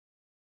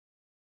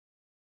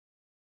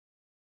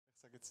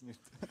geht's nicht.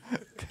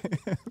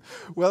 Okay.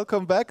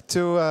 Welcome back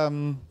to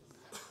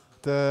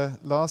the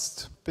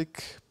last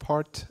big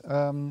part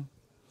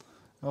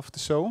of the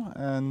show,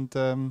 and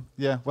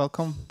yeah,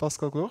 welcome,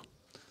 Pascal Gloor.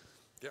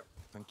 Yeah,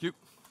 thank you.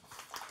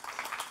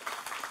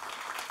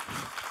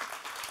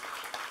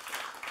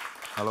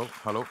 Hello,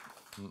 hello.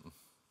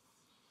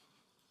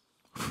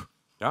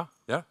 Yeah,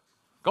 yeah,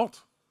 good,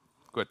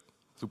 good,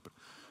 super.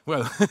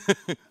 Well,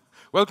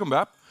 welcome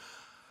back.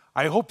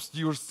 I hope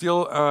you're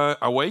still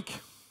awake.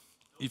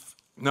 If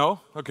no,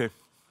 okay.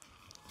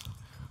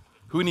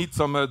 Who needs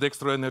some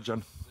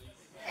dextroenergen?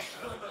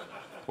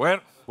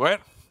 Where? Where?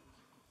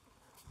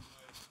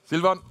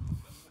 Silvan?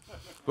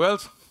 Who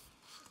else?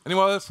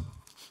 Anyone else?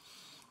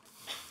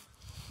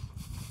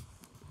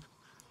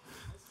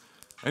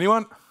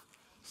 Anyone?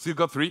 Still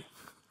got 3.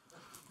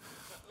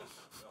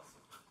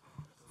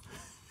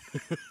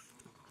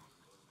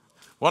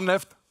 One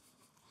left.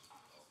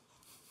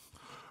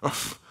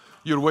 Oh,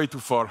 you're way too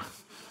far.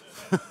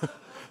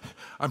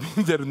 I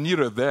mean, they're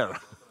nearer there.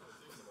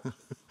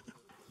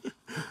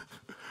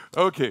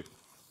 Okay,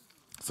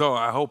 so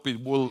I hope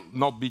it will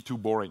not be too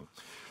boring.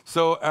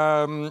 So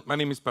my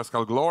name is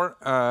Pascal Gloor.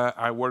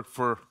 I work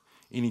for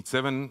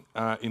Init7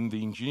 in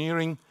the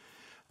engineering,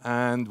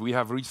 and we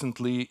have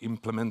recently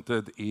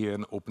implemented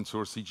an open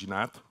source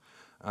CGNAT,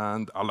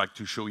 and I'd like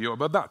to show you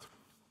about that.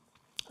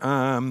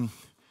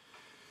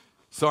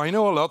 So I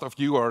know a lot of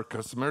you are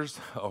customers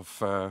of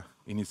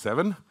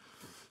Init7,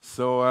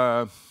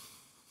 so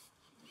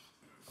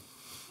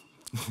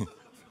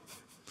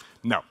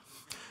no,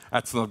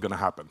 that's not going to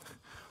happen.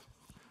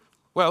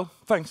 Well,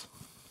 thanks.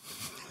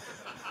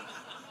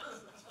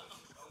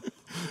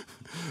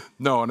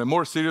 No, on a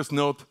more serious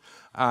note,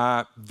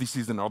 this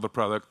is another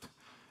product,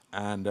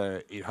 and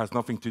it has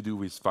nothing to do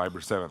with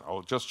Fiber7.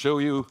 I'll just show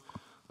you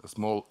a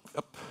small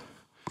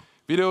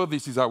video.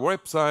 This is our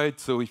website,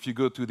 so if you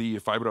go to the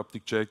fiber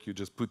optic check, you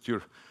just put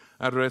your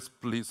address,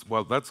 please.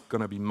 Well, that's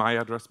going to be my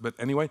address, but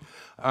anyway.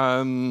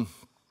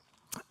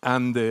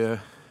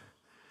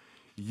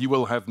 You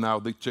will have now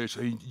the change.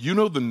 You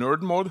know the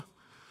nerd mode?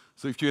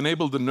 So if you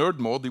enable the nerd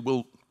mode, it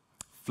will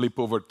flip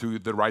over to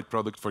the right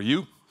product for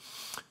you.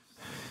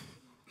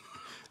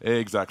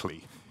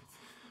 Exactly,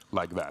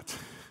 like that.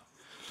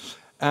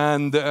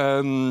 And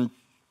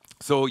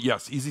so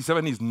yes,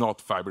 Easy7 is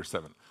not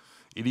Fiber7.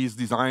 It is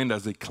designed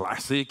as a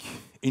classic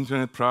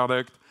internet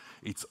product.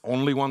 It's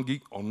only 1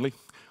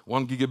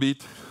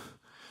 gigabit.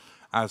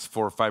 As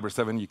for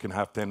Fiber7, you can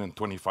have 10 and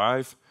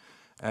 25.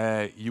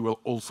 You will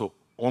also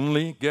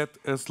only get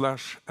a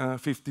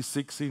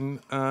 /56 in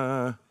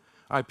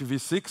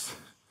IPv6.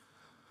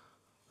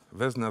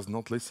 Vesna's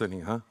not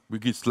listening, huh? We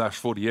give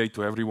 /48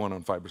 to everyone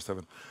on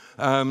Fiber7.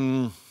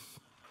 And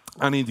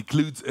it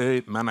includes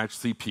a managed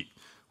CP,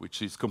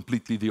 which is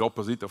completely the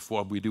opposite of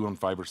what we do on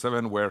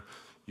Fiber7, where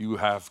you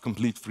have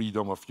complete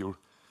freedom of your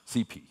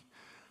CP.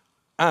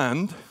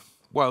 And,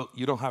 well,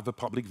 you don't have a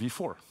public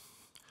v4.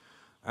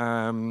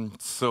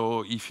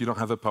 So if you don't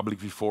have a public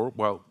v4,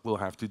 well, we'll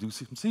have to do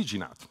some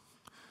CGNAT.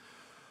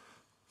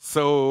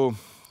 So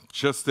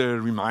just a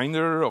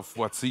reminder of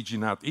what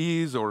CGNAT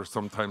is, or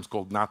sometimes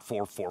called NAT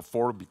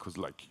 444, because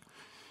like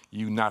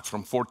you NAT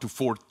from 4 to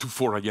 4 to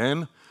 4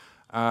 again.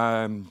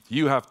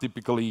 You have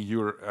typically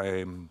your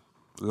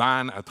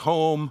LAN at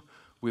home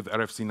with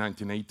RFC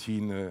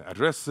 1918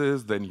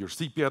 addresses, then your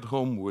CP at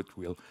home, which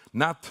will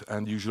NAT,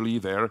 and usually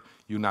there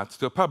you NAT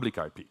to a public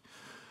IP.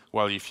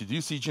 Well, if you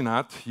do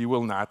CGNAT, you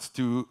will NAT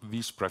to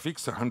this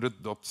prefix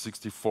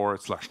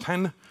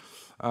 100.64/10,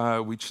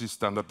 which is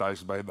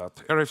standardized by that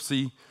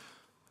RFC.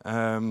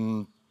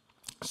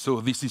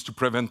 So this is to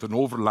prevent an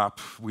overlap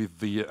with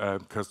the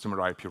customer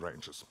IP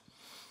ranges.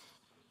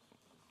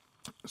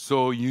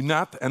 So you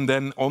NAT, and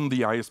then on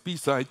the ISP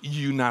side,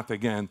 you NAT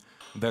again,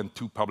 then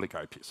 2 public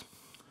IPs,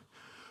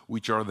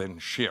 which are then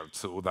shared.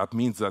 So that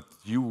means that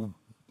you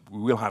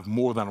will have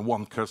more than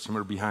 1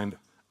 customer behind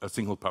a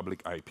single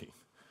public IP.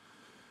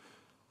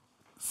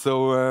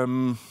 So,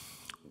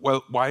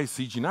 well, why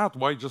CGNAT?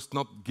 Why just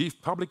not give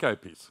public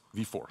IPs,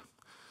 v4?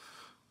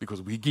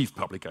 Because we give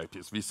public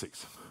IPs,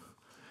 v6.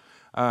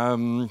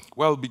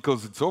 Well,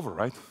 because it's over,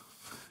 right?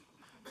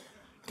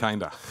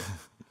 Kinda.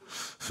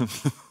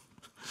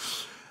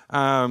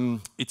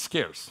 It's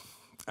scarce,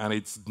 and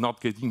it's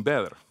not getting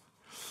better.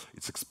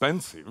 It's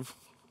expensive,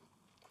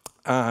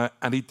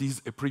 and it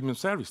is a premium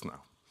service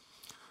now.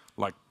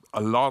 Like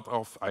a lot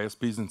of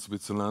ISPs in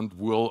Switzerland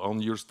will,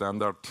 on your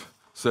standard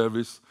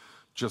service,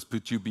 just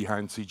put you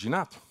behind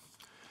CGNAT.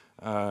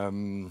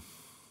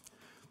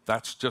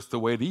 That's just the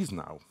way it is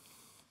now.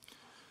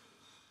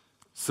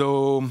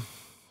 So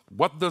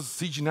what does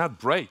CGNAT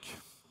break?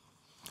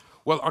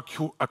 Well,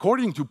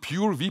 according to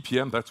Pure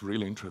VPN, that's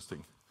really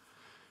interesting.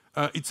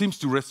 It seems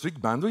to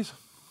restrict bandwidth.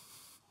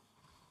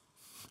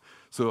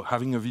 So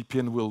having a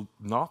VPN will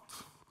not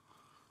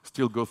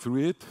still go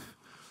through it.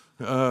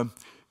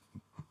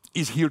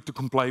 Is here to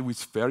comply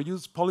with fair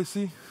use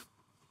policy.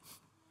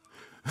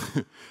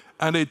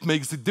 And it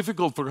makes it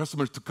difficult for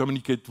customers to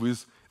communicate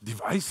with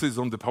devices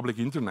on the public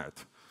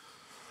internet.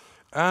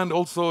 And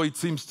also, it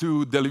seems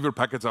to deliver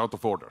packets out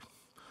of order.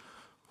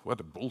 What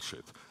a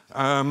bullshit.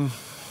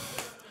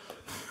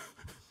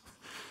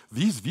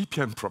 These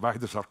VPN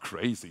providers are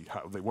crazy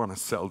how they want to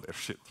sell their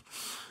shit.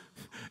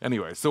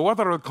 Anyway, so what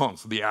are the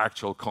cons, the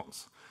actual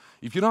cons?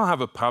 If you don't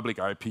have a public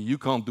IP, you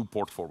can't do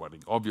port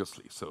forwarding,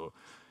 obviously. So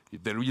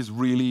there is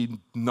really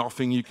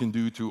nothing you can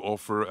do to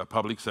offer a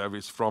public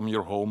service from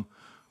your home,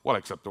 well,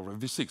 except over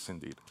v6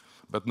 indeed,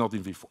 but not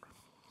in v4.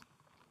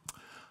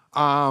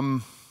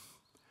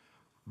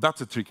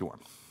 That's a tricky one.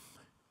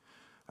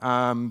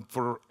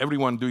 For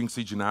everyone doing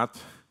CGNAT,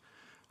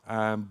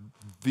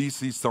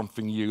 this is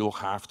something you'll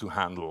have to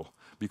handle,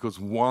 because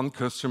one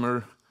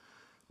customer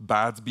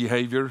bad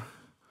behavior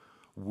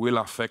will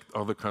affect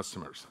other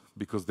customers,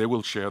 because they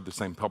will share the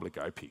same public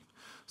IP.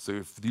 So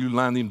if you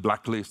land in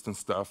blacklist and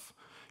stuff,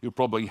 you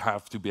probably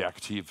have to be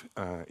active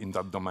in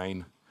that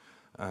domain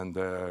and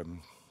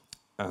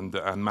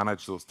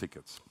manage those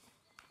tickets.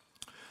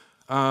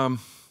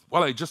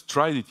 Well, I just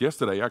tried it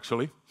yesterday,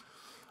 actually.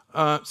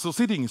 So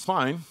seeding is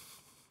fine.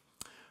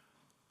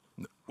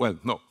 Well,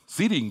 no,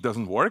 seeding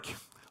doesn't work.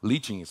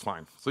 Leeching is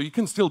fine. So you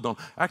can still don't.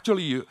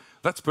 Actually,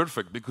 that's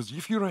perfect, because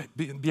if you're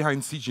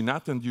behind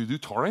CGNAT and you do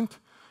torrent,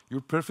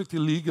 you're perfectly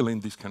legal in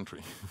this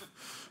country.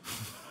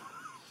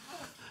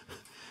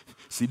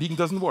 Seeding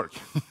doesn't work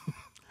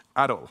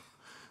at all.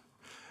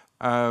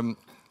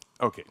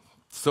 OK,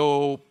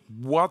 so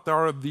what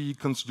are the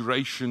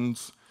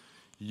considerations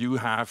you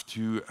have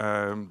to,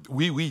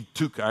 we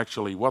took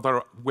actually,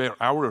 were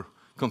our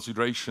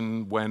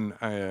consideration when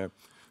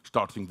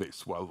starting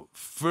this? Well,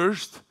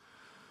 first,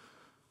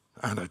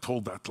 and I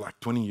told that like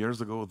 20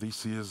 years ago,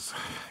 this is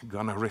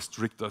gonna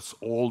restrict us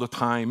all the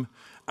time,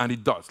 and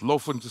it does,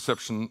 lawful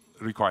interception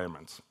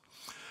requirements.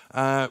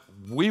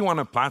 We want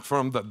a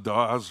platform that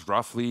does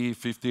roughly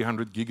 50,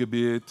 100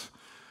 gigabit.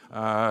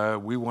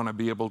 We want to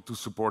be able to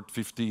support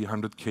 50,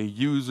 100K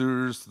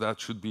users. That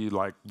should be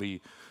like the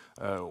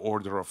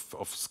order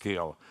of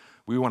scale.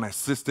 We want a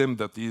system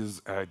that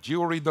is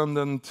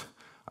geo-redundant,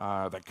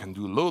 that can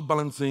do load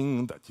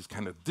balancing, that is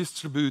kind of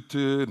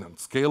distributed and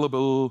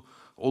scalable,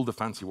 all the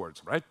fancy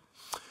words, right?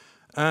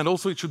 And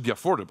also it should be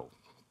affordable.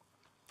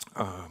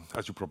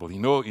 As you probably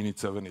know,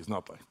 Init7 is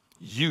not a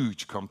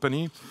huge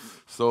company,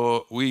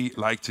 so we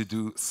like to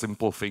do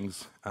simple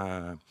things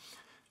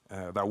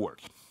that work.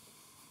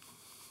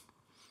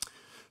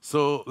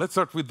 So let's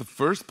start with the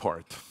first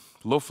part,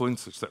 lawful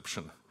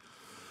interception.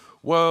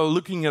 Well,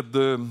 looking at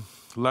the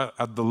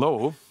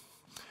law,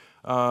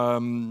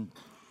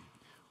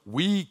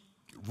 we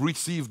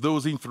receive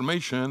those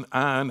information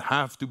and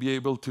have to be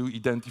able to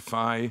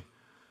identify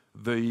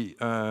the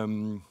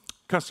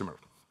customer.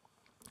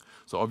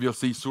 So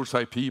obviously source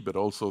IP, but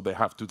also they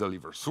have to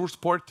deliver source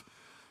port.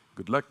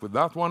 Good luck with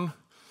that one.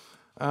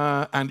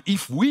 And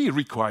if we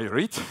require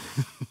it,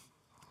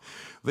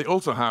 they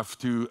also have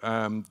to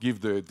give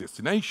the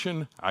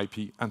destination,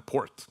 IP, and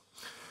port,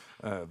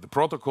 the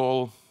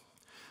protocol,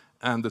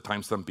 and the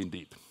timestamp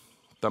indeed.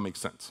 That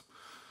makes sense.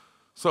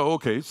 So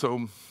OK,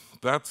 so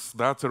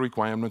that's a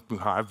requirement to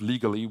have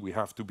legally. We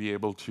have to be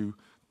able to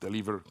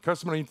deliver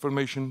customer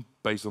information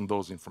based on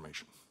those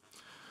information.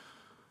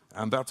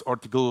 And that's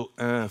Article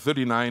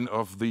 39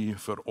 of the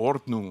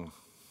Verordnung,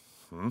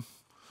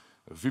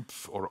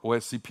 WIPF or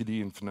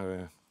OSCPD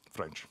in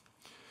French.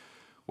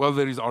 Well,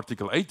 there is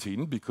Article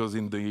 18, because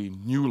in the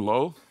new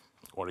law,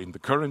 or in the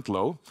current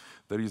law,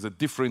 there is a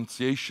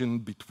differentiation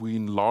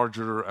between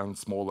larger and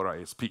smaller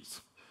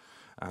ISPs.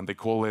 And they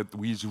call it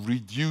with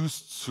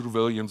reduced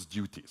surveillance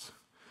duties.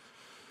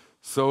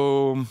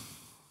 So,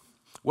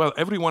 well,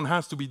 everyone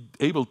has to be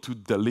able to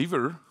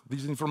deliver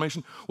this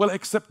information, well,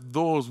 except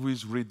those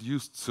with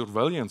reduced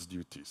surveillance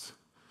duties.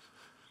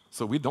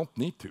 So we don't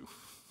need to.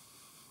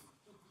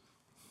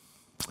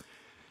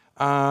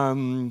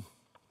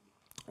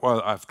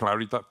 Well, I've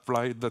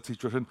clarified that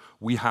situation.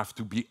 We have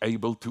to be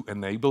able to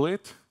enable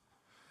it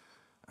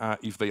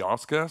if they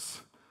ask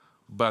us,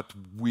 but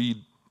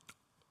we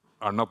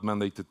are not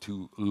mandated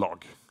to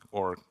log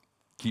or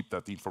keep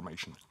that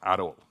information at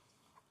all.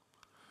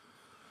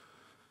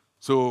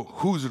 So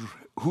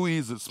who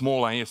is a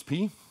small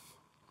ISP?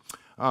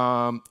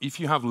 If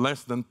you have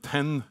less than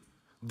 10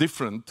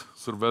 different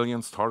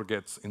surveillance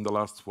targets in the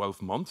last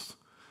 12 months,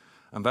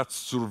 and that's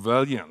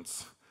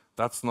surveillance,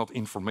 that's not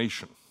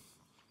information.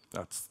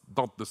 That's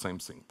not the same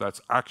thing.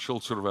 That's actual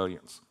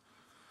surveillance,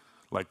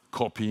 like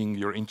copying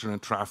your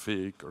internet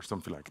traffic or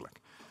something like that.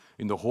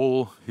 In the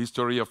whole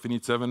history of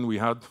Init7, we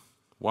had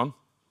one?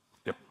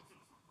 Yep.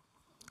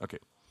 OK.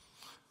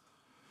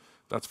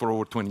 That's for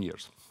over 20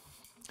 years.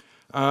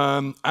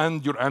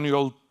 And your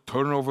annual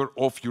turnover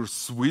of your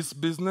Swiss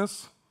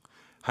business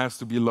has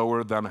to be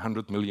lower than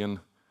 100 million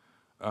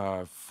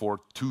for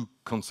 2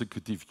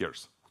 consecutive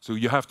years. So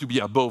you have to be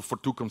above for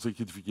 2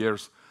 consecutive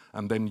years,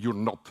 and then you're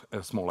not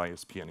a small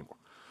ISP anymore.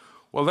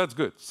 Well, that's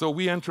good. So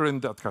we enter in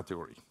that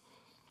category.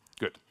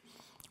 Good.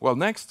 Well,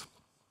 next,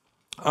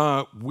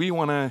 we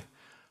want to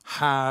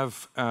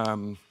have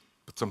some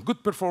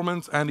good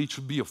performance, and it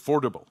should be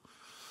affordable.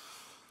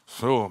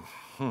 So,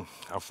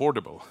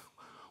 affordable.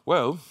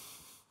 Well,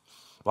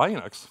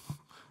 Linux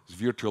is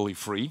virtually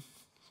free.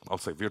 I'll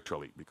say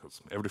virtually,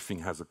 because everything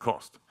has a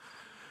cost.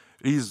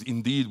 It is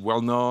indeed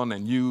well known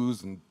and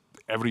used, and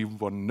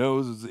everyone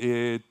knows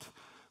it.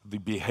 The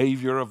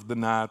behavior of the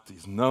NAT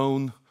is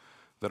known.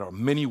 There are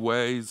many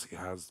ways.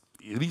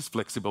 It is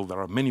flexible. There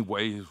are many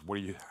ways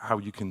how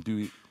you can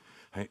do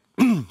it.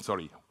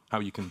 How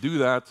you can do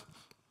that.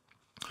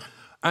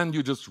 And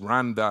you just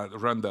run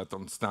that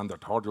on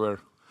standard hardware.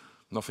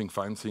 Nothing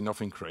fancy,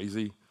 nothing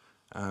crazy.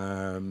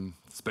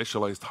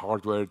 Specialized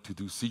hardware to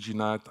do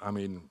CGNAT. I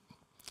mean,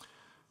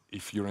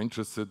 if you're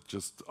interested,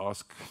 just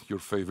ask your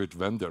favorite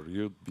vendor.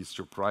 You'd be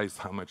surprised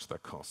how much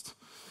that costs.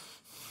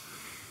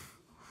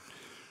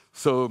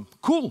 So,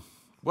 cool.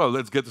 Well,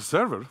 let's get the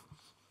server.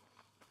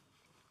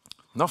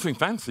 Nothing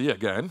fancy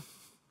again.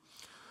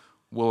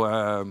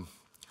 Well,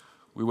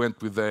 we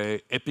went with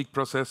the EPIC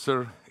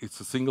processor. It's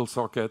a single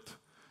socket.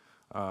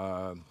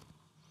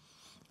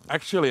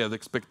 Actually, I'd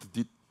expected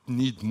it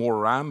need more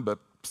RAM, but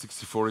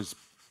 64 is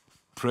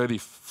pretty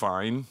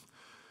fine.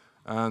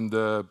 And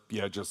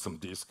yeah, just some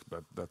disk,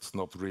 but that's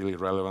not really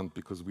relevant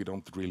because we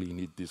don't really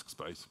need disk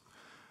space.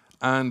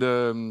 And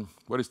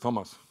where is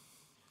Thomas?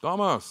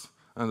 Thomas!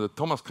 And the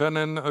Thomas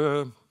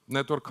Kernen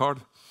network card.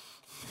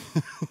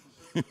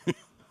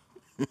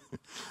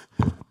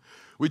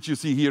 Which you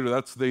see here,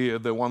 that's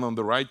the one on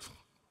the right,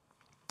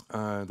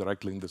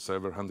 directly in the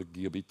server, 100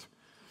 gigabit.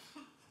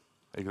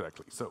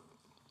 Exactly.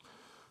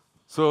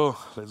 So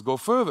let's go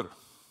further.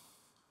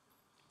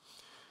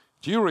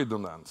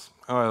 Geo-redundance.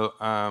 Well,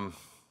 I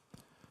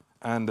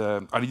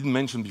didn't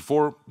mention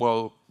before,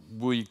 well,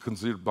 we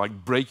consider like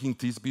breaking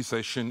TCP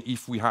session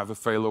if we have a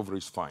failover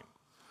is fine.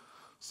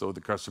 So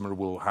the customer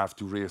will have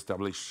to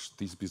reestablish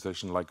TCP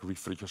session, like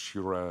refresh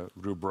your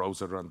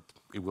browser, and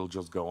it will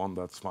just go on,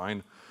 that's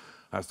fine.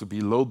 Has to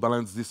be load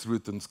balanced,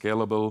 distributed, and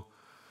scalable.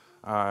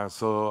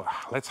 So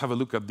let's have a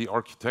look at the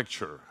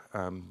architecture.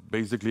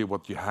 Basically,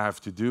 what you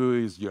have to do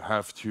is the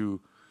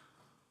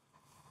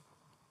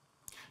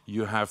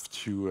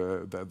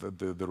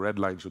red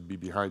line should be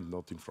behind,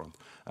 not in front.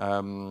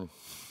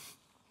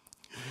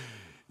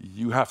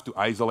 You have to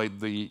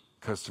isolate the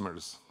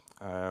customers.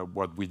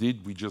 What we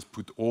did, we just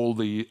put all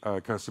the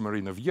customer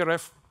in a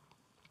VRF,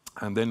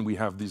 and then we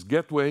have this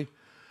gateway,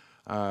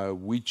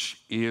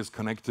 which is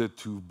connected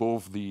to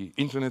both the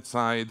internet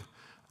side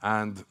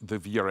and the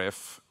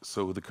VRF,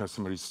 so the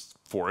customer is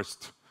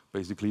forced.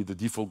 Basically, the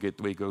default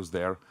gateway goes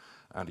there,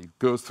 and it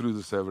goes through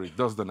the server, it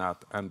does the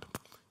NAT, and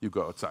you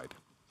go outside.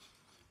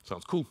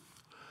 Sounds cool.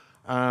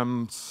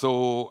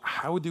 So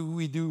how do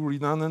we do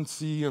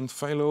redundancy and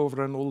failover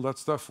and all that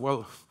stuff?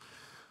 Well,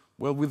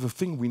 with the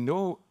thing we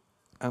know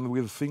and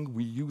with the thing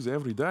we use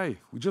every day,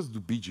 we just do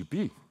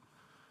BGP.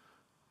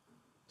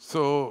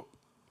 So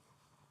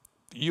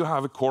you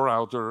have a core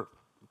router,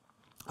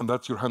 and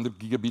that's your 100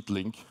 gigabit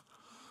link.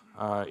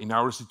 In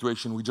our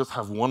situation, we just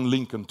have one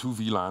link and two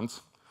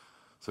VLANs,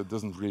 so it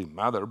doesn't really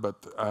matter,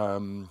 but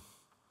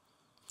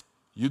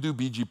you do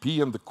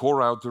BGP, and the core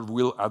router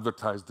will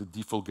advertise the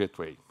default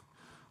gateway.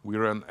 We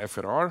run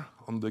FRR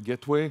on the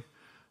gateway,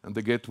 and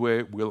the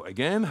gateway will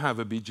again have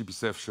a BGP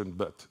session,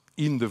 but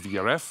in the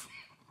VRF,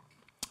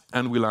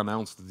 and will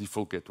announce the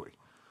default gateway.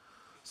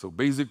 So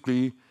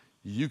basically,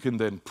 you can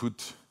then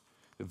put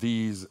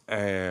these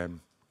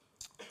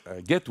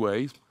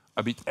gateways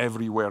a bit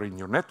everywhere in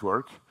your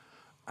network,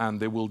 and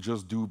they will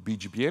just do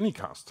BGP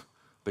Anycast.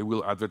 They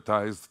will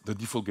advertise the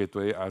default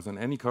gateway as an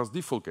Anycast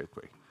default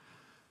gateway.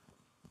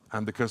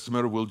 And the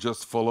customer will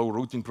just follow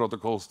routing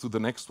protocols to the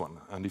next one.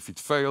 And if it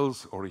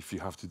fails, or if you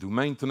have to do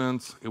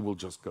maintenance, it will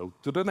just go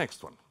to the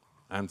next one,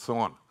 and so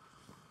on.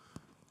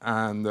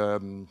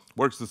 And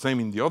works the same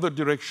in the other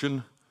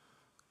direction.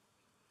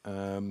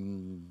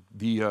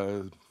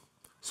 The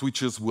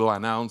switches will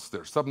announce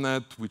their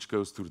subnet, which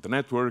goes through the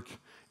network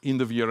in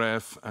the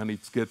VRF, and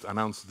it gets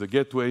announced to the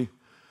gateway,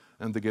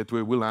 and the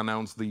gateway will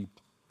announce the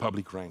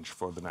public range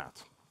for the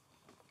NAT.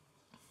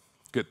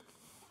 Good.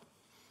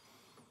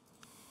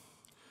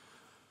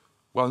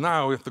 Well,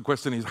 now the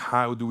question is,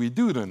 how do we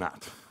do the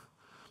NAT?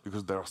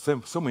 Because there are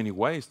so many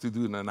ways to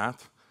do the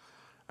NAT.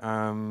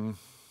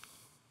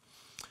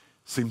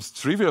 Seems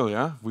trivial,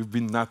 yeah? We've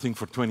been NATing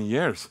for 20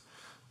 years.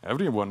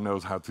 Everyone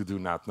knows how to do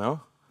NAT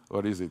now.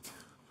 What is it?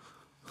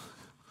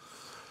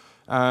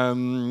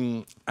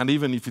 And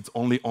even if it's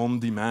only on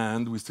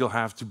demand, we still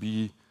have to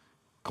be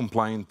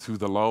compliant to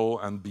the law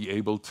and be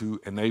able to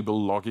enable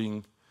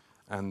logging,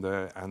 and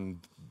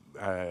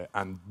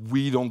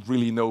we don't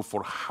really know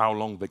for how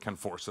long they can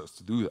force us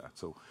to do that.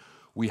 So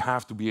we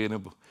have to be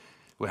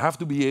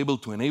able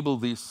to enable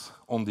this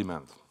on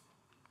demand.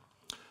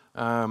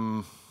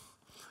 And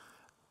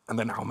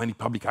then how many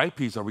public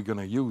IPs are we going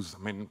to use?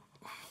 I mean,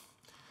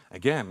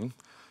 again,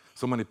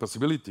 so many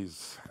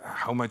possibilities.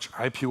 How much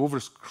IP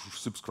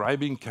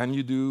oversubscribing can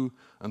you do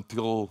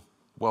until,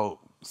 well,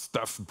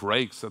 stuff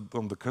breaks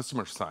on the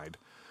customer side?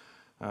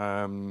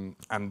 And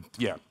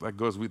yeah, that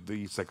goes with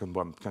the second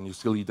one. Can you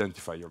still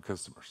identify your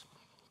customers?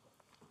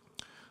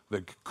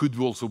 There could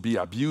also be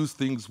abuse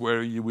things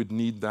where you would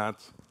need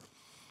that.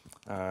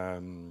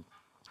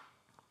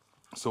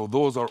 So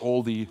those are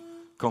all the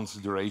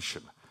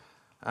consideration.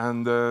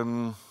 And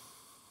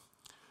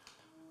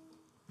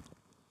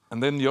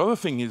then the other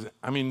thing is,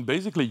 I mean,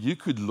 basically you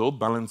could load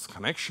balance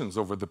connections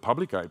over the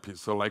public IP.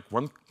 So like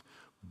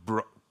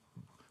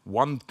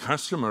one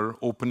customer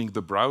opening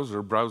the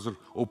browser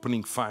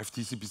opening 5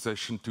 TCP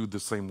sessions to the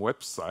same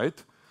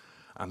website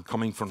and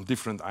coming from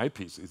different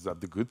IPs. Is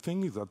that the good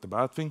thing? Is that the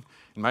bad thing?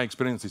 In my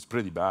experience, it's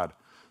pretty bad,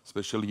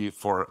 especially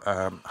for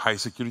high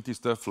security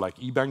stuff like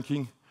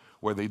e-banking,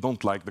 where they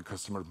don't like the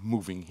customer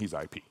moving his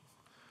IP.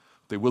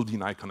 They will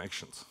deny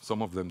connections.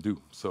 Some of them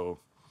do. So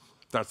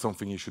that's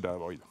something you should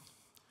avoid.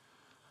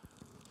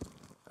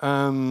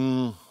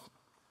 And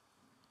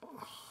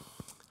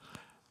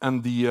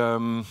the,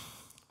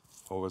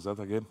 what was that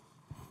again?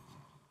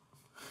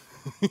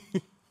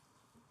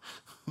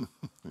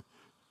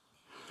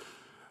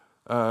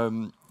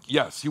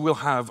 Yes, you will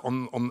have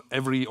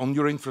on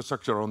your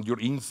infrastructure, on your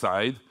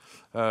inside,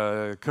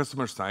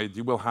 customer side,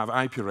 you will have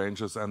IP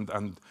ranges,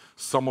 and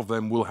some of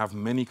them will have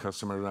many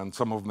customers, and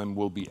some of them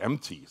will be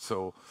empty.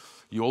 So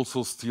you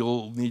also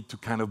still need to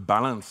kind of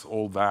balance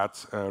all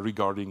that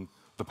regarding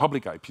the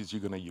public IPs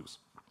you're going to use.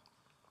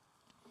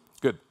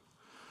 Good.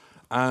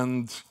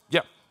 And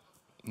yeah,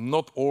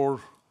 not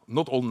all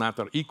NAT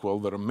are equal.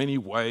 There are many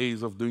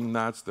ways of doing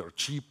NATs. There are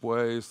cheap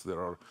ways. There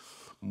are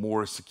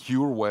more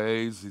secure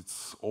ways.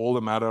 It's all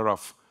a matter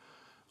of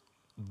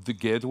the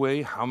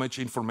gateway. How much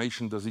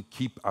information does it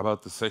keep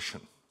about the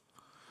session?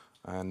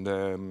 And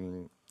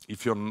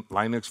if you're on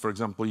Linux, for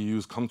example, you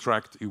use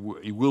contract, it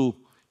will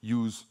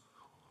use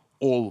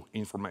all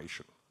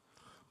information.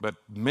 But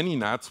many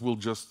NATs will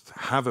just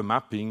have a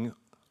mapping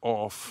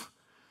of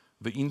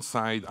the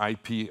inside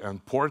IP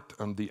and port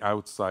and the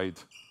outside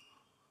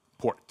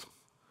port,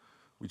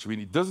 which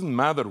means it doesn't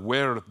matter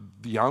where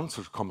the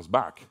answer comes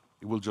back,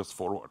 it will just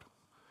forward.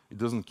 It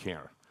doesn't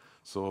care.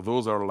 So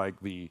those are like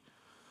the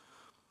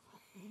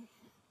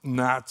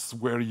NATs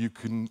where you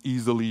can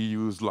easily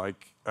use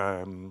like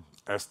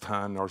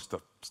S10 or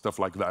stuff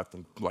like that,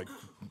 and like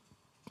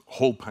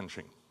hole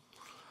punching.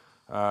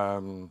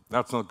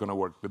 That's not going to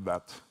work with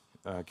that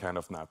kind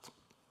of NAT.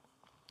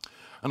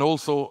 And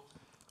also,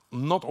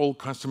 not all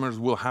customers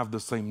will have the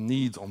same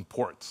needs on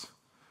ports.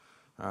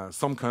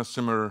 Some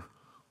customer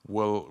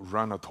will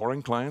run a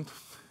torrent client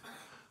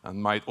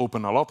and might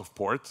open a lot of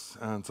ports,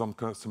 and some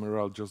customer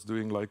are just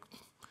doing like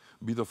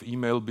a bit of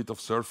email, bit of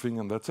surfing,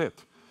 and that's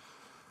it.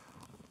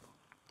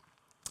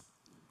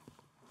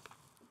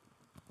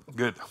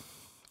 Good.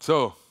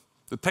 So,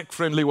 the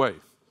tech-friendly way.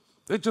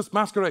 They just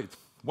masquerade.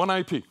 One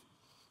IP.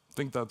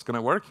 Think that's going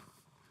to work?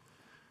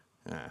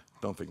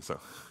 Don't think so.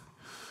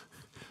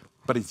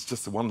 But it's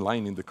just one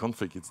line in the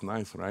config. It's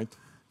nice, right?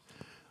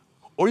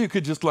 Or you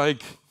could just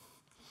like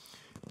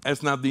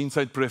SNAP the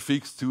inside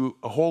prefix to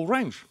a whole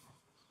range.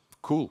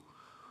 Cool.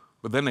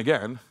 But then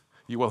again,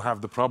 you will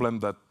have the problem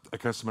that a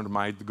customer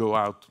might go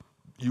out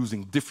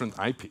using different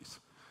IPs.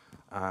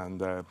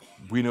 And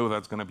we know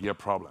that's going to be a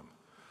problem.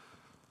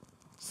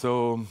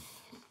 So,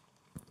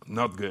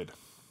 not good.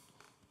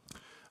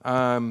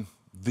 The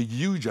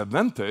huge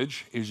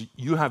advantage is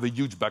you have a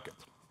huge bucket,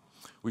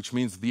 which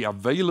means the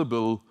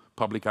available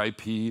public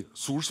IP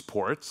source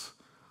ports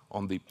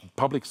on the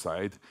public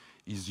side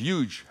is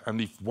huge.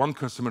 And if one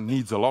customer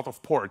needs a lot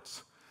of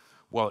ports,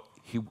 well,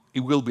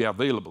 it will be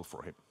available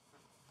for him.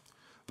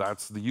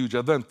 That's the huge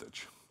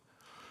advantage.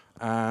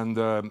 And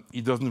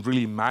it doesn't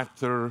really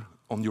matter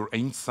on your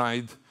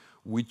inside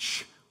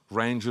which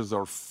ranges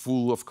are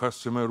full of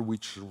customer,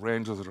 which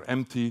ranges are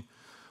empty.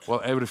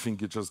 Well, everything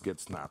just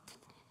gets snapped.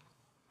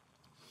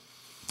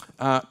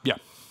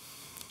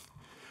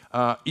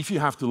 If you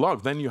have to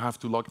log, then you have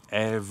to log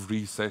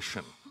every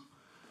session.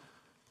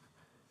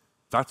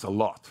 That's a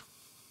lot.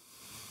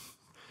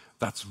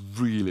 That's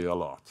really a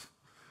lot.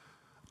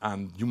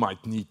 And you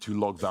might need to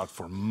log that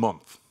for a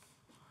month.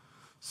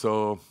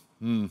 So,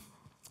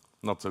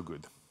 not so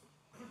good.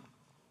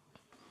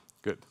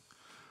 Good.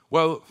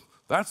 Well,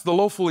 that's the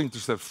lawful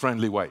intercept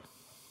friendly way.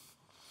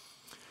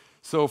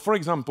 So, for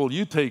example,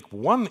 you take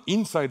one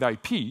inside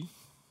IP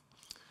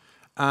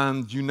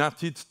and you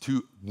NAT it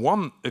to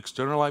one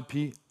external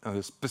IP and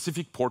a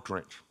specific port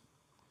range.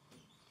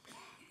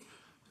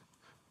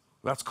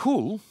 That's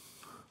cool,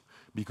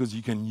 because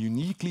you can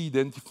uniquely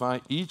identify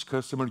each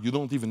customer. You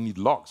don't even need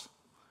logs.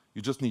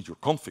 You just need your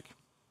config.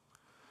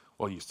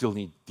 Well, you still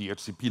need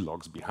DHCP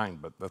logs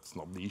behind, but that's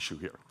not the issue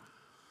here.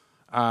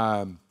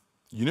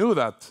 You know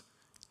that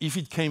if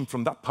it came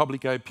from that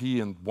public IP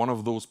and one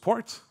of those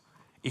ports,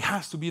 it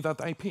has to be that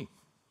IP.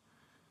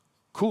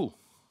 Cool.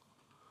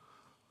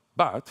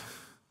 But,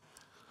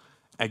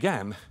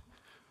 again,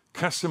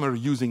 customer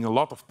using a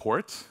lot of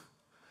ports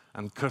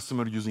and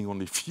customer using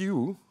only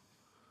few,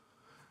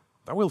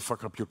 that will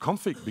fuck up your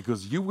config,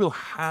 because you will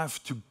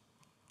have to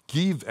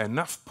give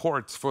enough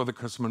ports for the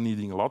customer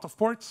needing a lot of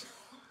ports.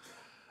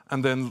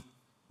 And then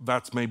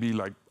that's maybe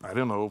like, I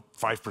don't know,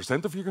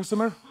 5% of your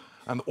customer.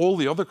 And all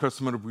the other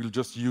customer will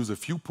just use a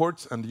few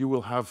ports, and you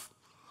will have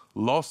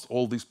lost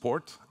all these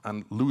ports.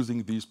 And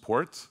losing these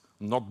ports,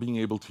 not being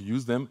able to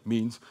use them,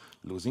 means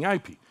losing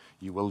IP.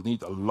 You will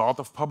need a lot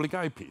of public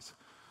IPs.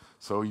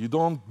 So you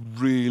don't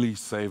really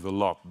save a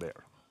lot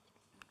there.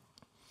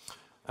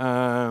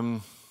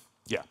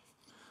 Yeah,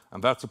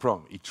 and that's the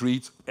problem. It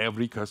treats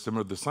every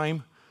customer the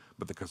same,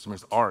 but the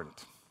customers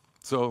aren't.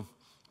 So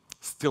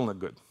still not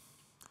good.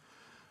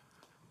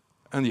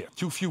 And yeah,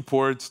 too few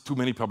ports, too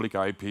many public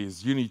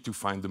IPs. You need to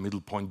find the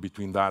middle point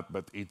between that,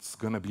 but it's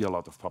going to be a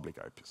lot of public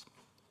IPs.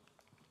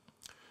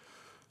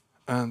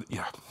 And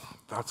yeah,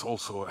 that's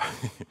also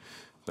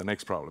the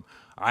next problem.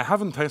 I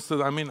haven't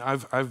tested. I mean,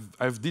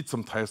 I've did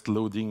some test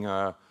loading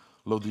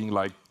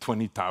like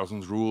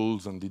 20,000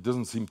 rules, and it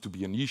doesn't seem to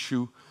be an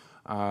issue.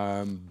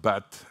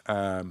 But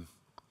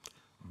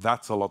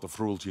that's a lot of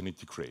rules you need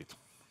to create.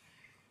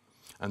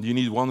 And you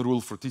need one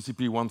rule for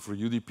TCP, one for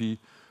UDP,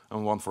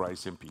 and one for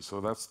ICMP.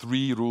 So that's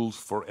 3 rules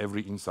for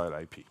every inside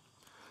IP.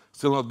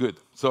 Still not good.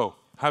 So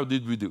how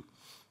did we do?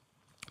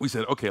 We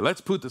said, OK,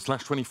 let's put a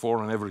 /24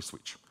 on every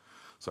switch.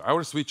 So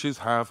our switches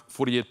have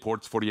 48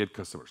 ports, 48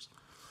 customers.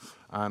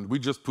 And we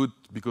just put,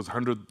 because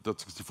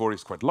 100.64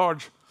 is quite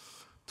large,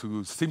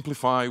 to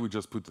simplify, we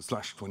just put the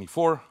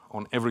 /24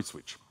 on every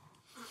switch.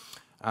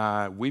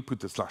 We put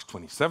the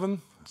 /27,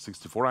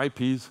 64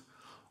 IPs,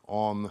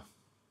 on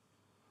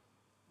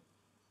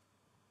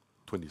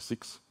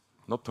 26,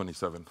 not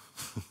 27,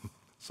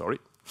 sorry.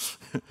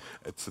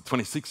 It's a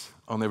 26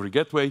 on every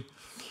gateway.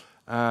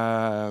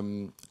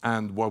 And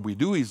what we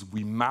do is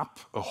we map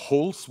a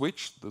whole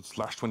switch, the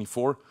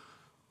 /24,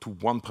 to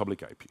one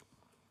public IP.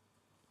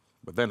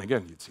 But then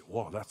again, you'd say,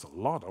 wow, that's a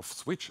lot of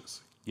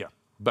switches. Yeah,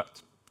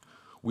 but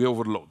we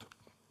overload.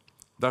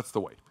 That's the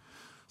way.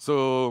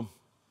 So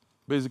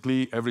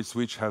basically, every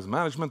switch has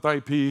management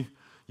IP.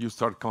 You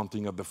start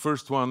counting at the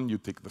first one. You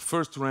take the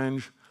first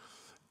range.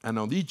 And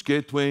on each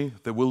gateway,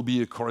 there will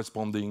be a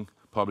corresponding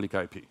public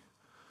IP.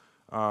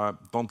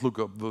 Don't look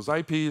up those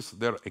IPs.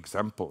 They're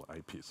example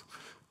IPs.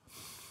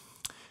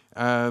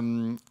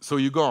 So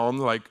you go on,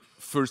 like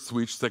first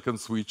switch, second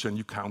switch, and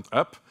you count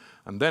up.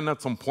 And then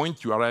at some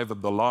point, you arrive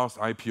at the last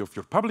IP of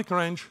your public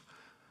range.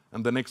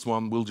 And the next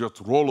one will just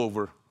roll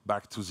over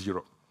back to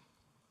 0.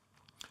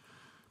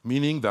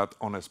 Meaning that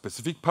on a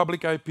specific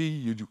public IP,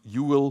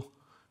 you will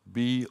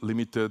be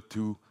limited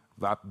to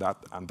that,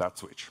 and that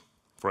switch,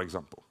 for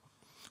example.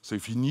 So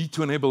if you need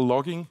to enable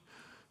logging,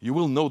 you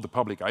will know the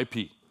public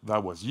IP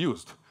that was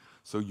used.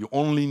 So you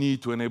only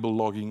need to enable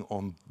logging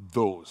on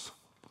those.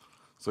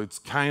 So it's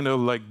kind of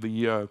like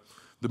the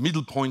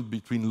middle point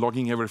between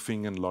logging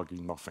everything and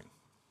logging nothing.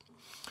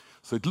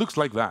 So it looks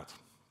like that.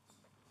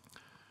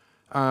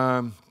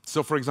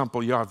 So for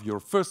example, you have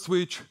your first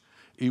switch.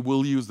 It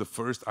will use the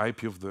first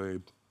IP of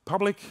the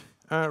public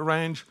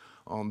range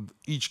on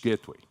each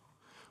gateway.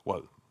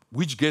 Well,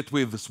 which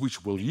gateway the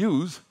switch will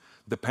use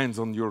depends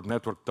on your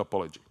network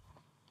topology.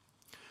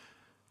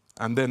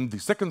 And then the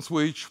second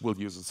switch will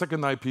use the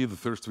second IP, the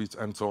third switch,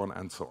 and so on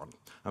and so on.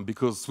 And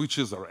because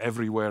switches are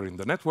everywhere in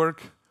the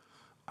network,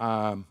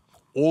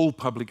 all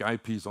public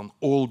IPs on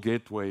all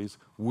gateways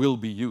will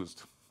be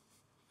used.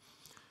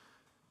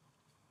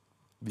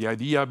 The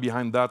idea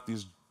behind that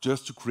is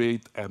just to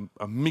create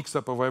a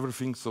mix-up of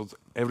everything so that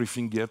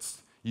everything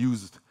gets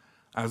used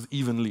as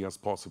evenly as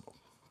possible.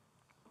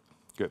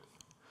 Good.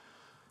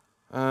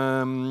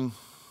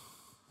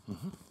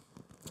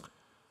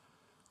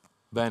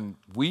 Then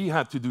we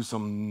had to do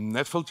some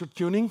net filter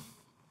tuning.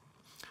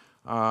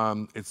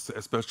 It's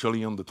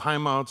especially on the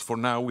timeouts. For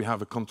now, we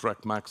have a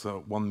contract max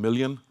of 1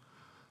 million.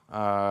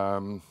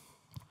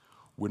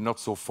 We're not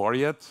so far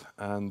yet,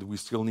 and we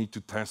still need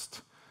to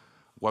test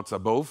what's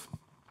above.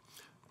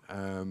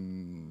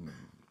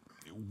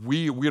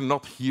 We're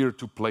not here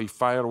to play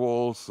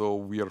firewall, so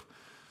we are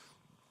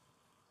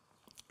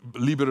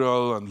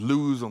liberal and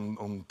loose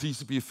on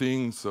TCP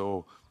things.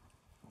 So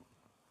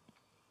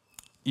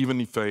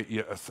even if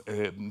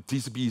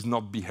TCP is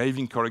not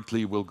behaving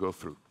correctly, we'll go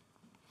through.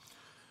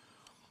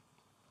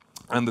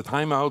 And the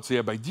timeouts,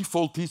 yeah, by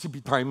default,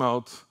 TCP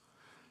timeout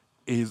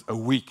is a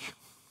week,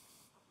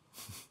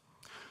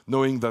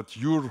 knowing that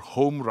your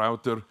home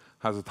router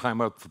has a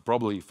timeout for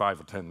probably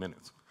 5 or 10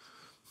 minutes.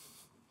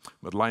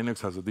 But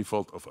Linux has a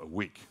default of a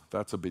week.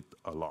 That's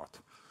a lot.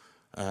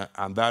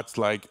 And that's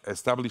like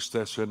established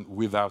session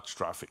without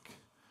traffic.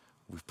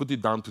 We've put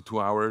it down to 2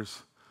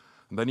 hours.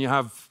 And then you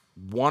have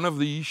one of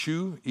the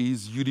issue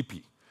is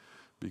UDP,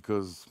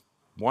 because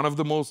one of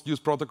the most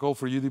used protocol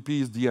for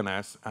UDP is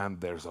DNS, and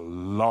there's a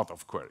lot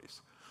of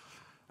queries.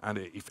 And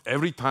if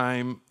every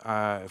time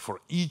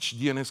for each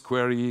DNS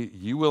query,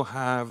 you will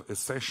have a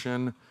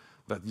session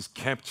that is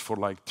kept for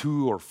like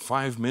 2 or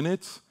 5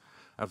 minutes,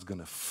 that's going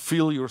to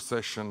fill your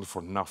session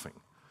for nothing.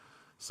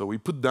 So we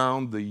put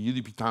down the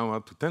UDP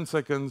timeout to 10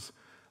 seconds,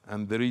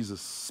 and there is a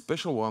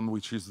special one,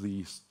 which is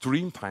the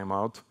stream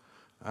timeout,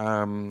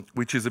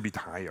 which is a bit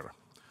higher,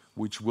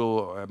 which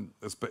will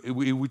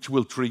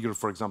trigger,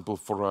 for example,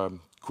 for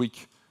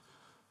quick,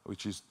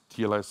 which is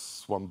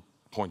TLS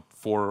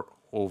 1.4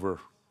 over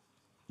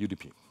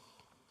UDP.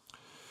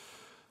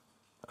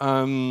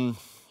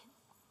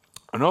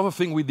 Another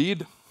thing we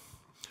did,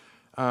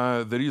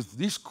 there is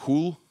this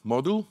cool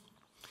module.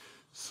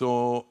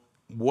 So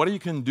what you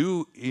can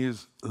do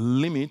is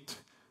limit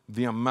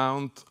the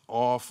amount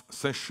of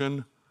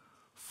session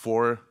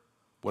for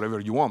whatever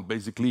you want.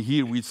 Basically,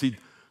 here we see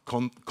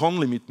con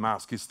limit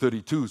mask is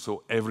 32,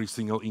 so every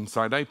single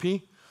inside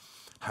IP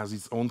has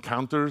its own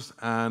counters,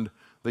 and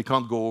they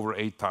can't go over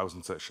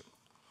 8,000 sessions,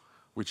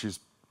 which is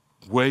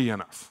way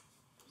enough.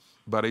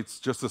 But it's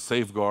just a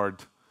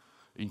safeguard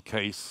in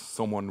case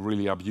someone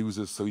really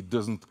abuses, so it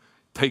doesn't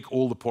take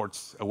all the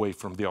ports away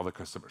from the other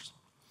customers.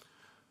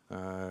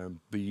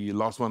 The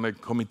last one,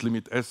 like commit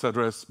limit S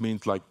address,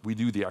 means like we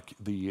do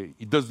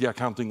it does the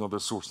accounting of the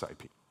source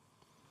IP.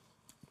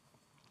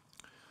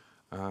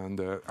 And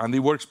it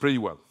works pretty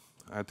well.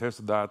 I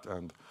tested that,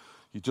 and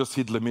you just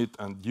hit limit,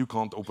 and you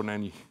can't open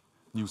any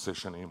new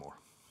session anymore.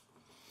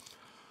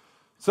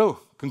 So,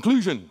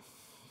 conclusion.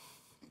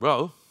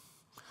 Well,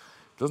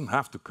 it doesn't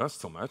have to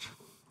cost so much.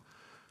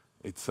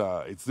 It's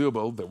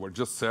doable. There were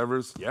just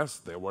servers. Yes,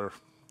 there were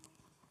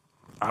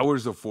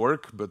hours of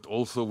work, but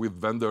also with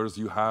vendors,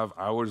 you have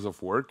hours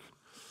of work.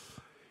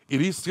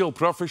 It is still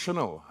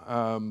professional.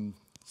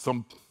 Does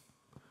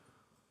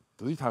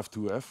it have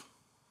 2F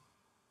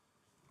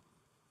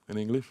in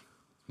English?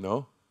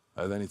 No?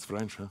 Then it's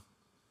French, huh?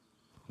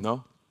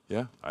 No?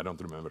 Yeah? I don't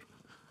remember.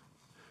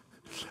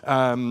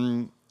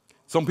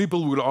 Some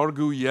people will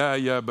argue,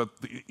 yeah, but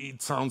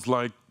it sounds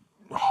like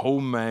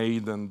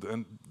homemade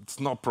and it's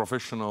not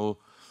professional.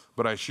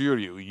 But I assure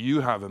you,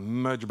 you have a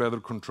much better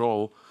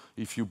control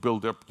if you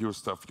build up your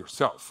stuff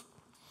yourself.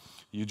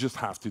 You just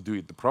have to do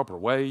it the proper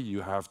way.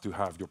 You have to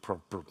have your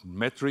proper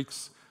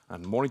metrics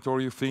and monitor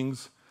your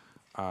things.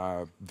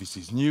 This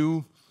is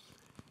new.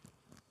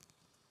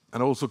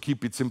 And also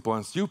keep it simple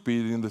and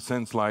stupid in the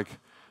sense like,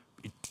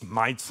 it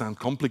might sound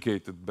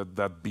complicated, but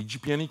that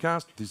BGP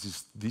Anycast, this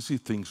is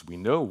things we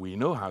know. We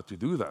know how to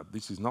do that.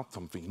 This is not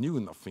something new,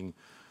 nothing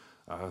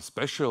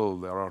special.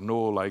 There are no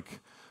like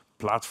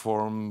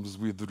platforms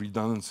with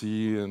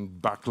redundancy and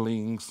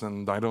backlinks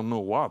and I don't know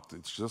what.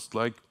 It's just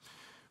like,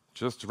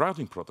 just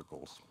routing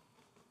protocols.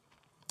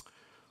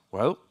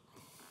 Well,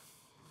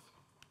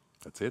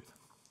 that's it.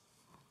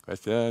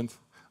 Questions?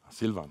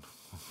 Sylvan.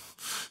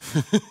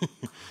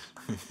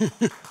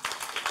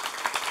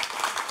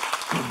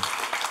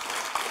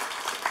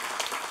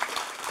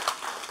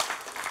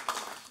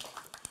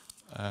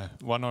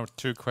 One or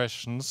two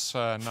questions.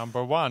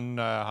 Number one,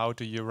 how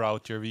do you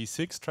route your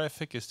V6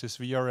 traffic? Is this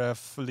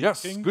VRF linking?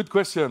 Yes, good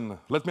question.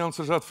 Let me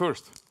answer that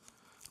first.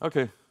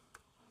 Okay.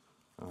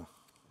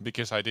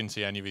 Because I didn't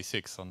see any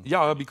V6 on.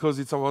 Yeah, because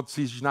it's about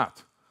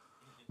CGNAT.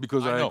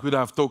 Because I could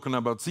have talked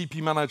about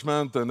CP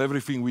management and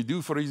everything we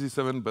do for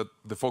Easy7, but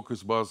the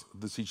focus was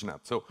the CGNAT.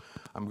 So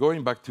I'm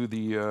going back to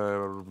the,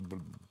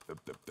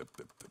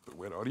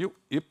 where are you?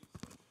 Yep,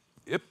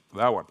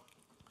 that one.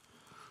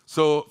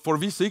 So for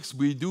V6,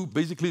 we do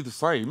basically the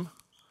same.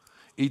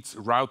 It's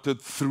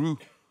routed through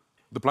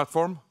the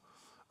platform.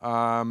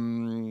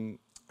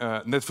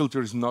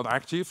 NetFilter is not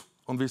active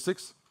on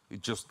V6.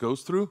 It just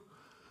goes through.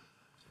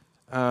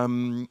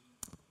 And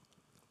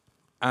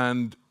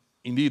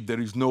indeed, there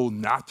is no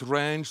NAT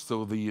range,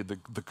 so the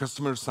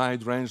customer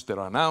side range that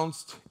are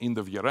announced in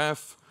the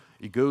VRF,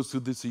 it goes to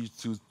the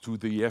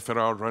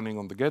FRR running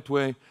on the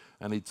gateway,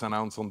 and it's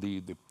announced on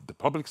the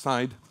public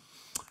side.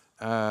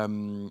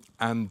 And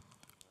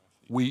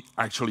we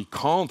actually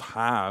can't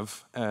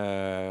have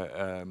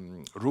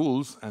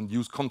rules and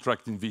use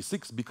contract in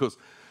V6 because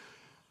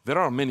there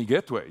are many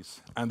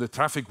gateways, and the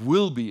traffic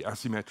will be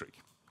asymmetric.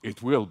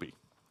 It will be,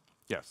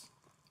 yes.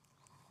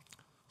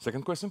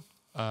 Second question?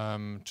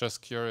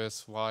 Just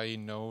curious, why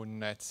no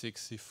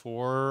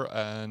NAT64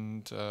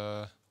 and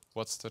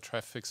what's the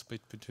traffic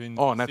split between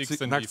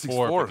V6 and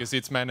V4? Because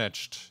it's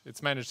managed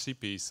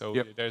CP, so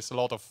there's a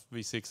lot of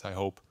V6, I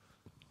hope.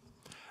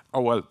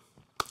 Oh, well,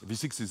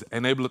 V6 is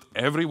enabled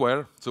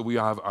everywhere, so we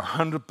have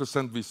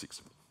 100%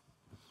 V6.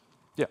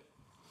 Yeah.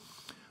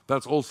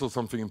 That's also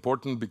something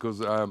important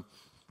because I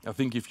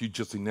think if you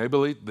just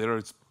enable it, there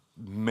is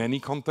many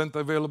content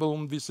available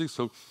on V6,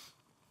 so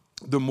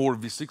the more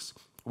V6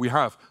 we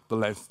have, the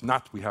less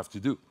NAT we have to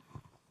do.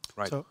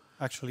 Right. So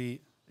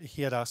actually,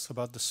 he had asked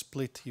about the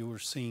split you were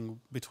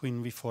seeing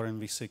between V4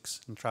 and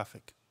V6 in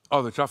traffic.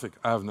 Oh, the traffic?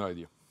 I have no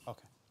idea.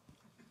 Okay.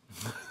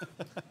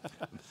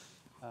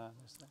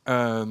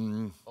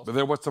 But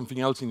there was something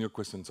else in your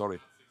question,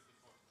 sorry.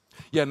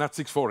 Yeah,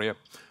 NAT64, yeah.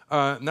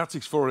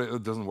 NAT64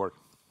 it doesn't work.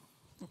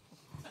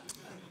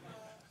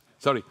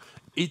 Sorry.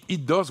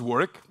 It does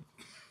work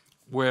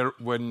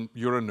when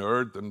you're a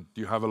nerd and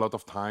you have a lot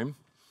of time.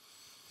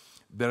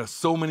 There are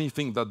so many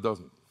things that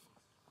doesn't.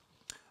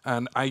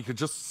 And I could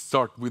just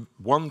start with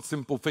one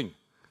simple thing.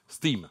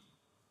 Steam.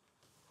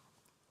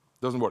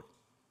 Doesn't work.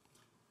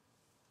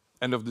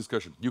 End of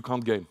discussion. You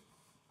can't game.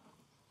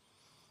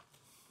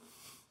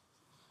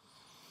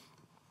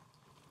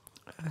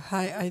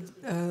 Hi,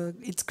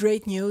 it's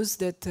great news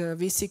that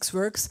V6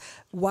 works.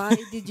 Why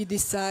did you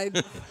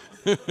decide?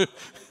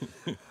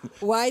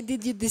 Why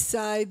did you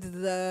decide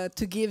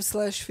to give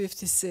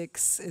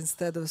 /56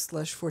 instead of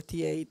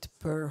 /48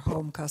 per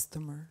home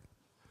customer?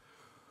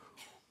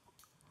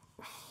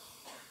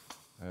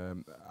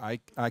 I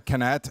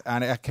can add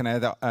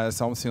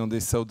something on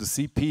this. So the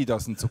CP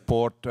doesn't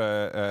support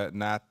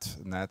NAT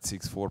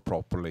 6.4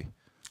 properly.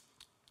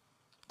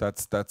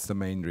 That's the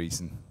main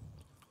reason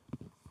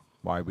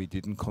why we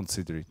didn't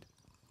consider it.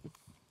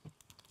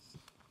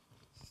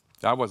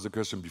 That was the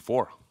question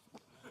before.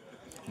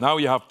 Now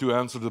you have to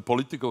answer the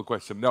political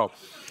question. No.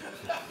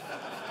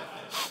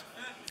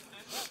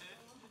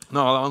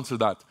 No, I'll answer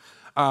that.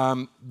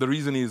 The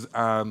reason is,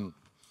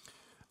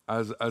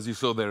 as you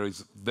saw, there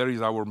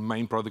is our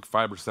main product,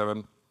 Fiber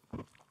 7,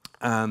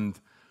 and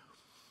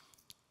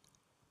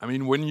I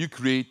mean, when you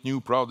create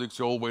new products,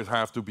 you always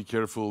have to be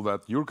careful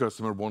that your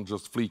customer won't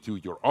just flee to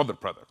your other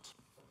products,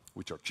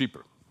 which are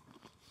cheaper.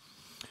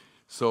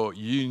 So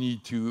you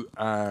need to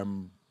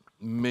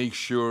make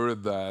sure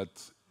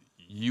that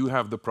you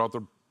have the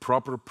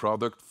proper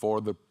product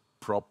for the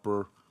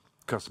proper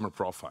customer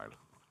profile.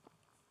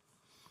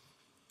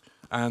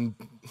 And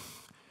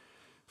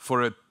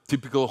for a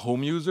typical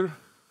home user,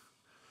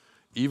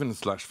 even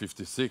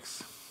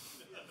 /56,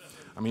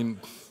 I mean,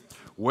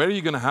 where are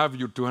you going to have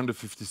your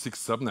 256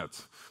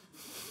 subnets?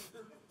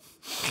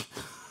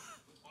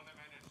 On a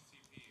managed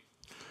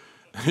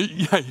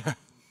CP. Yeah.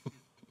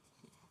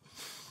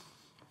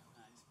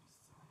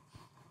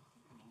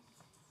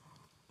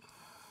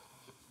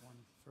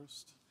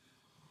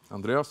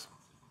 Andreas?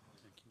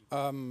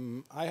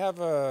 I have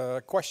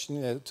a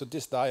question to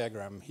this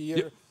diagram.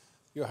 Here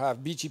you have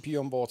BGP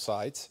on both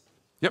sides.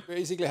 Yep.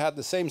 Basically had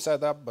the same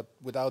setup, but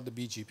without the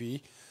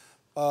BGP.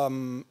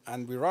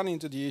 And we run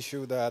into the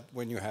issue that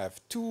when you have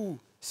two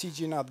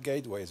CGNAT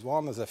gateways,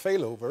 one as a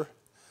failover,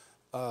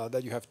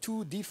 that you have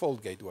two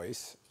default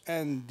gateways,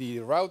 and the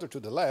router to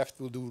the left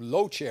will do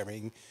load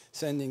sharing,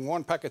 sending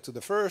one packet to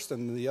the first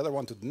and the other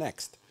one to the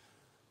next.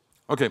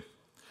 Okay.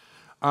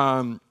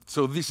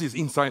 So this is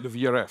inside of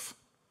ERF.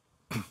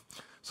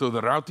 So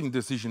the routing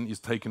decision is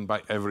taken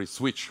by every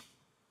switch.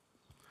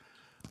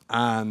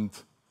 And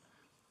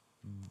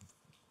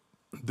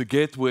the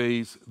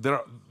gateways,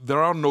 there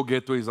are no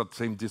gateways at the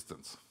same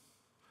distance.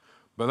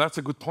 But that's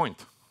a good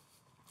point.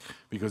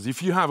 Because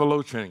if you have a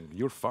load sharing,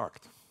 you're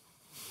fucked.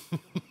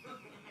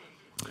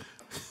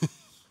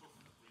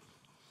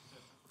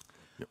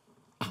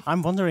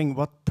 I'm wondering,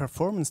 what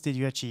performance did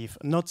you achieve?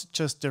 Not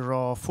just the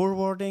raw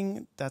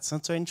forwarding, that's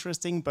not so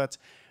interesting, but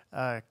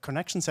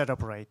connection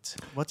setup rate.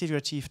 What did you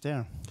achieve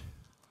there?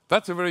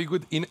 That's a very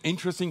good,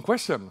 interesting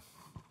question.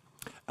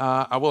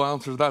 I will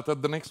answer that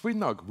at the next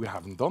SwiNOG. We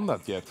haven't done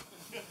that yet.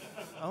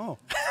 Oh.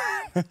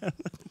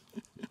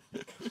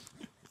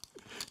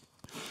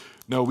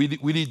 No, we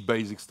did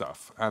basic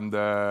stuff and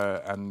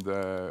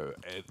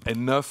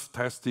enough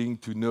testing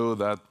to know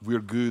that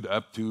we're good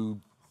up to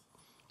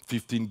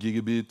 15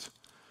 gigabit.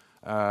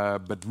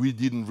 But we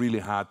didn't really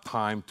have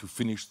time to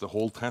finish the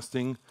whole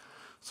testing.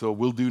 So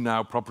we'll do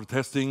now proper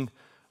testing.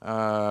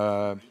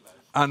 And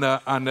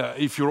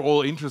if you're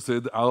all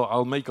interested,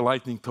 I'll make a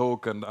lightning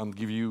talk and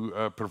give you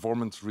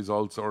performance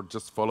results, or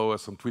just follow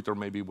us on Twitter.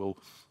 Maybe we'll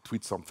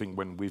tweet something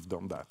when we've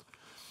done that.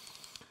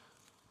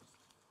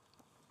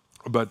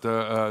 But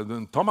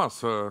then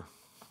Thomas,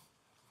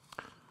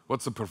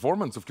 what's the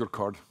performance of your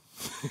card?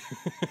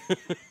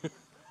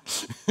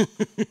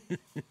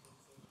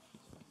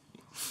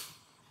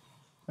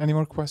 Any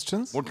more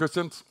questions? More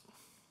questions?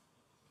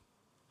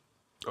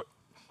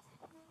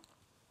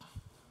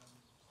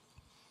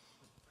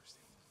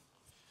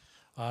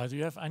 Do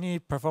you have any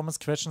performance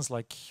questions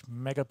like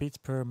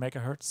megabit per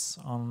megahertz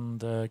on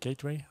the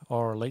gateway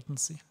or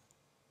latency?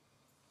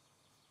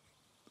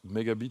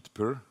 Megabit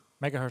per?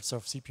 Megahertz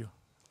of CPU.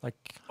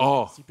 Like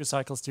CPU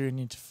cycles do you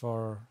need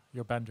for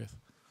your bandwidth?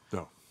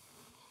 No.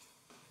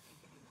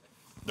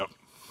 No.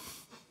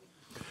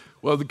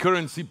 Well, the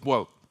current CPU,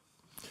 well,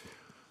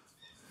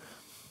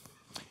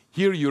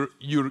 here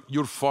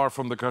you're far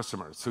from the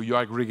customer, so you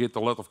aggregate a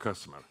lot of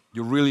customer.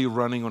 You're really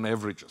running on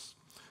averages.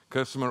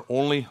 Customer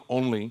only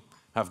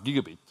have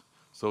gigabit,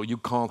 so you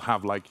can't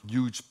have like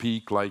huge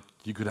peak like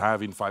you could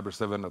have in Fiber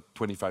 7 at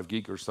 25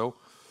 gig or so.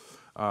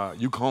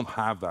 You can't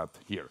have that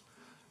here.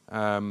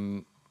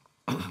 And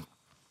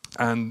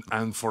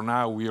for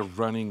now we are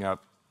running at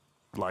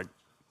like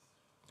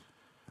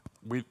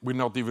we're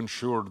not even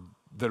sure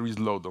there is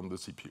load on the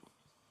CPU.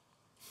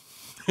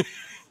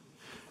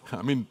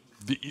 I mean,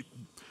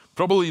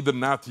 probably the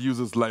NAT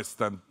uses less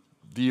than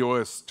the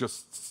OS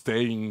just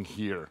staying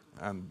here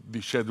and the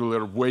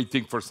scheduler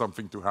waiting for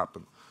something to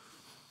happen.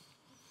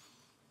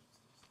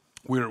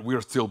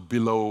 We're still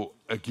below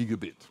a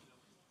gigabit.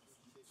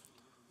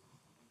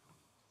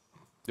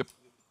 Yep.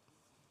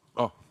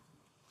 Oh,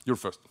 you're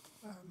first.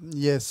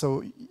 Yes,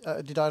 so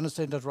did I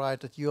understand that right,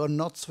 that you are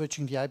not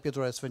switching the IP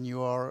address when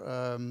you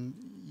are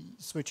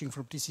switching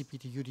from TCP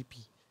to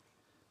UDP?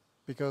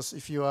 Because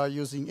if you are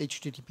using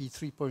HTTP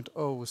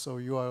 3.0, so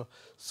you are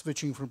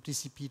switching from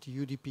TCP to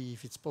UDP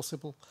if it's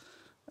possible,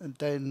 and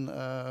then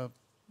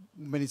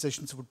many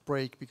sessions would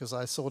break, because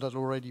I saw that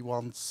already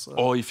once.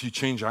 Or if you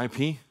change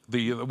IP,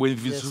 when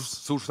the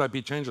source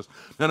IP changes.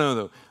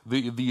 No.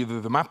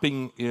 The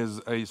mapping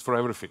is for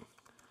everything.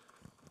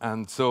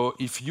 And so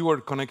if you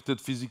are connected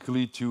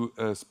physically to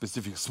a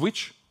specific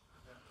switch,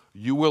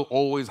 you will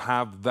always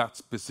have that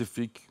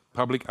specific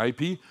public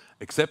IP,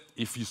 except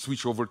if you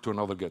switch over to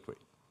another gateway,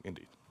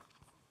 indeed.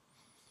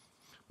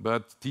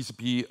 But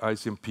TCP,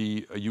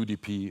 ICMP,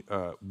 UDP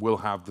will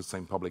have the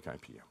same public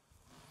IP.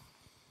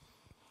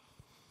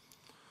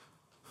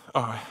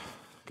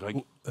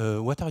 Greg?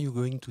 What are you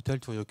going to tell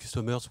to your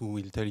customers who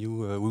will tell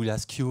you, who will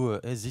ask you,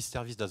 hey, this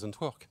service doesn't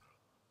work?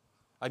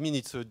 I mean,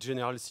 it's a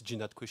general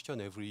CGNAT question.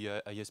 Every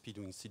ISP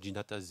doing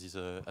CGNAT has this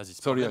Sorry,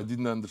 problem. I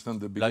didn't understand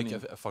the beginning.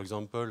 Like, for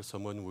example,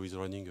 someone who is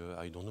running,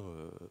 I don't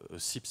know, a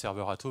SIP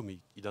server at home,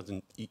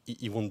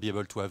 he won't be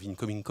able to have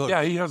incoming calls.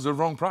 Yeah, he has the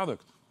wrong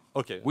product.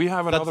 Okay. We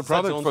have another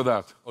product for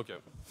that. Okay.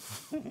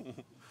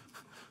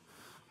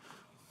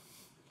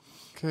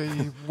 Okay,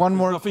 one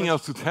more. Nothing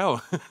else to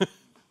tell.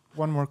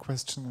 One more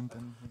question, and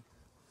then.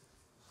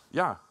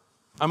 Yeah,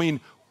 I mean,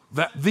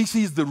 this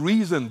is the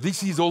reason.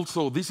 This is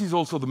also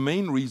the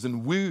main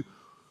reason we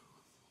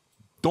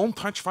don't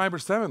touch Fiber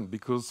 7,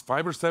 because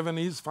Fiber 7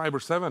 is Fiber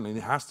 7, and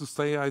it has to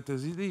stay as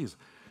it is.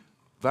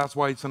 That's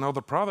why it's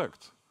another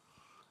product.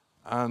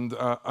 And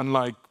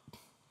unlike,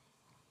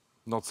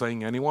 not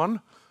saying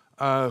anyone,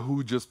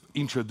 who just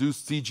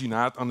introduced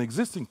CGNAT on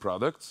existing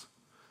products,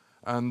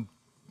 and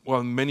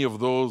well, many of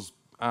those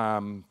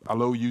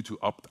allow you to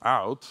opt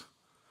out.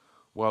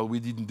 Well, we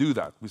didn't do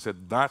that. We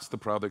said, that's the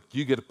product,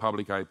 you get a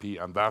public IP,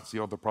 and that's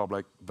the other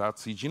product,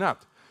 that's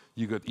CGNAT.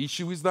 You got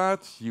issue with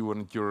that, you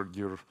want your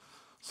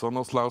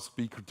Sonos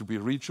loudspeaker to be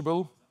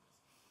reachable.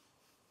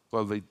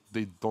 Well, they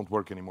don't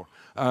work anymore.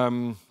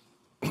 Well,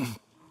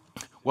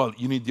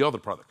 you need the other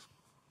product.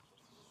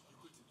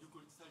 You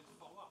could sell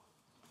forward.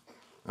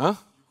 Huh?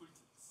 You could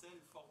sell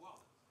forward.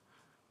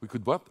 We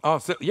could what? Oh,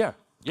 yeah,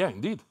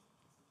 indeed.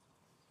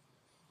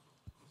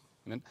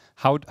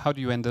 How do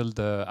you handle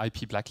the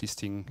IP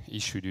blacklisting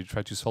issue? Do you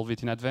try to solve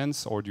it in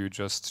advance, or do you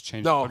just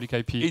change the public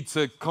IP? It's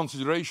a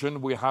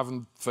consideration. We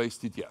haven't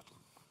faced it yet.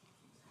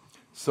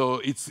 So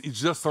it's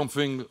just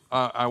something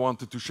I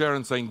wanted to share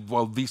and saying,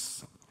 well,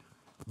 this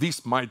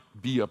might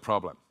be a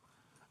problem.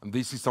 And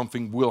this is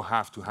something we'll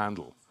have to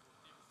handle.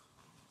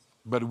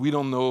 But we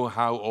don't know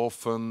how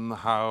often,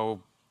 how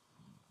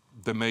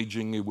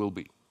damaging it will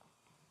be.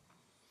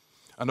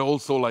 And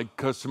also, like,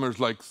 customers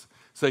like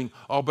saying,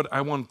 oh, but I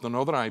want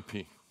another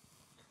IP.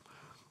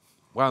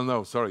 Well,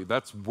 no, sorry,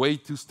 that's way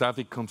too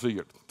static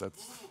configured.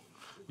 That's,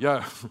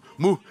 yeah,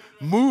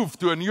 move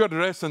to a new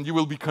address and you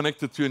will be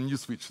connected to a new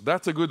switch.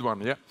 That's a good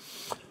one, yeah.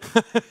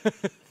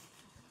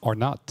 Or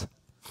not.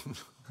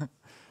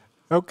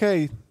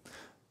 Okay.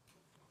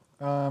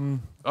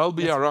 I'll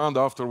be around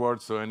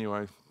afterwards, so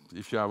anyway,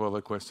 if you have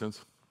other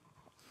questions.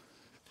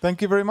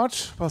 Thank you very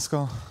much,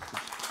 Pascal.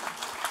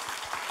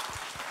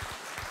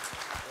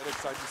 Very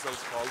exciting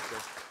sales call.